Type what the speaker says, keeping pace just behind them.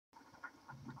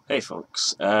Hey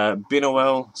folks, been a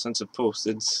while since I've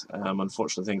posted.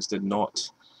 Unfortunately things did not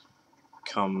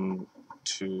come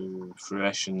to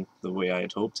fruition the way I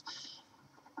had hoped,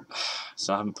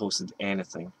 so I haven't posted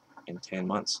anything in 10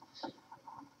 months.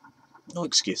 No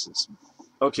excuses.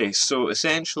 Okay, so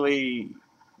essentially,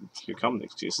 here come the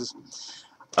excuses.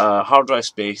 Hard drive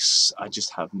space, I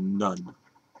just have none.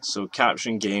 So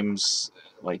capturing games,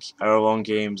 like hour-long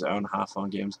games, hour-and-a-half-long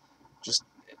games, just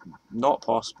not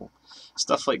possible.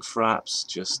 Stuff like Fraps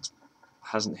just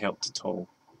hasn't helped at all.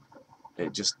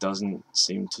 It just doesn't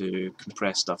seem to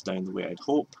compress stuff down the way I'd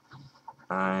hope,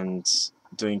 and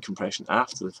doing compression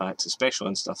after the fact, especially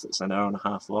on stuff that's an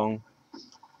hour-and-a-half long,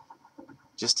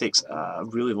 just takes a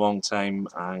really long time,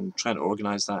 and trying to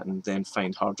organise that and then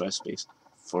find hard drive space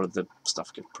for the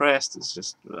stuff compressed is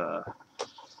just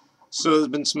so there's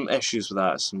been some issues with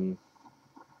that, some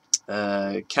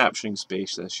capturing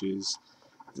space issues,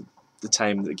 the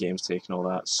time that the game's taken, all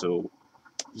that. So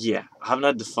yeah, I haven't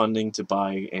had the funding to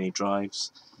buy any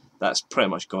drives. That's pretty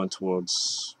much gone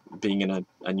towards being in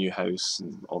a new house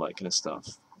and all that kind of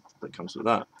stuff that comes with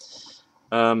that.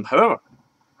 However,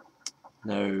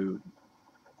 now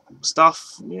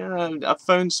stuff, yeah, I've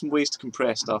found some ways to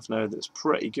compress stuff now that's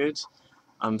pretty good.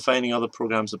 I'm finding other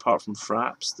programs apart from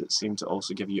Fraps that seem to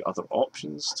also give you other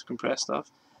options to compress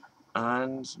stuff.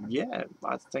 And yeah,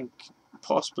 I think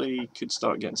possibly could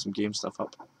start getting some game stuff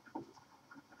up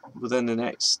within the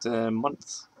next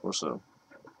month or so.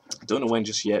 I don't know when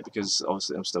just yet, because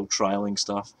obviously I'm still trialing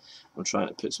stuff. I'm trying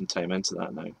to put some time into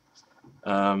that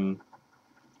now.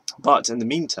 But in the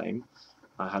meantime,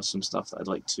 I have some stuff that I'd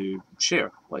like to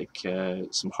share, like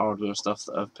some hardware stuff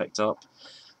that I've picked up.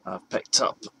 I've picked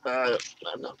up a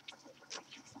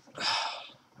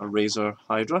Razer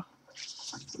Hydra,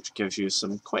 which gives you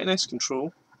some quite nice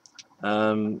control.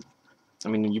 I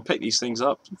mean, when you pick these things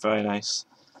up, very nice.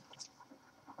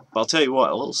 But I'll tell you what,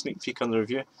 a little sneak peek on the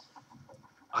review.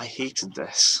 I hated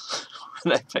this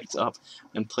when I picked it up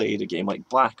and played a game like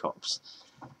Black Ops.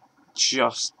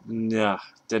 Just, nah,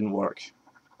 didn't work.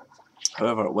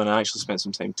 However, when I actually spent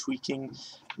some time tweaking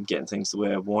and getting things the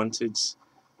way I wanted,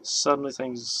 suddenly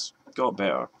things got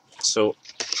better. So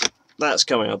that's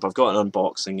coming up. I've got an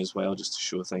unboxing as well, just to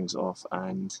show things off,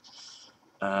 and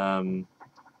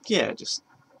yeah, just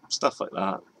stuff like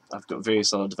that. I've got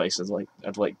various other devices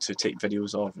I'd like to take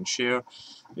videos of and share.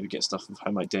 Maybe get stuff of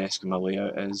how my desk and my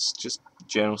layout is, just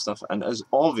general stuff, and as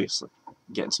obviously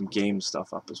getting some game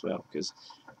stuff up as well, because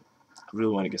I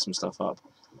really want to get some stuff up.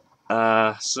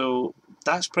 So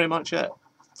that's pretty much it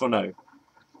for now.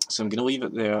 So I'm going to leave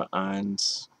it there and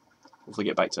hopefully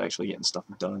get back to actually getting stuff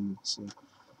done. So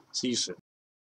see you soon.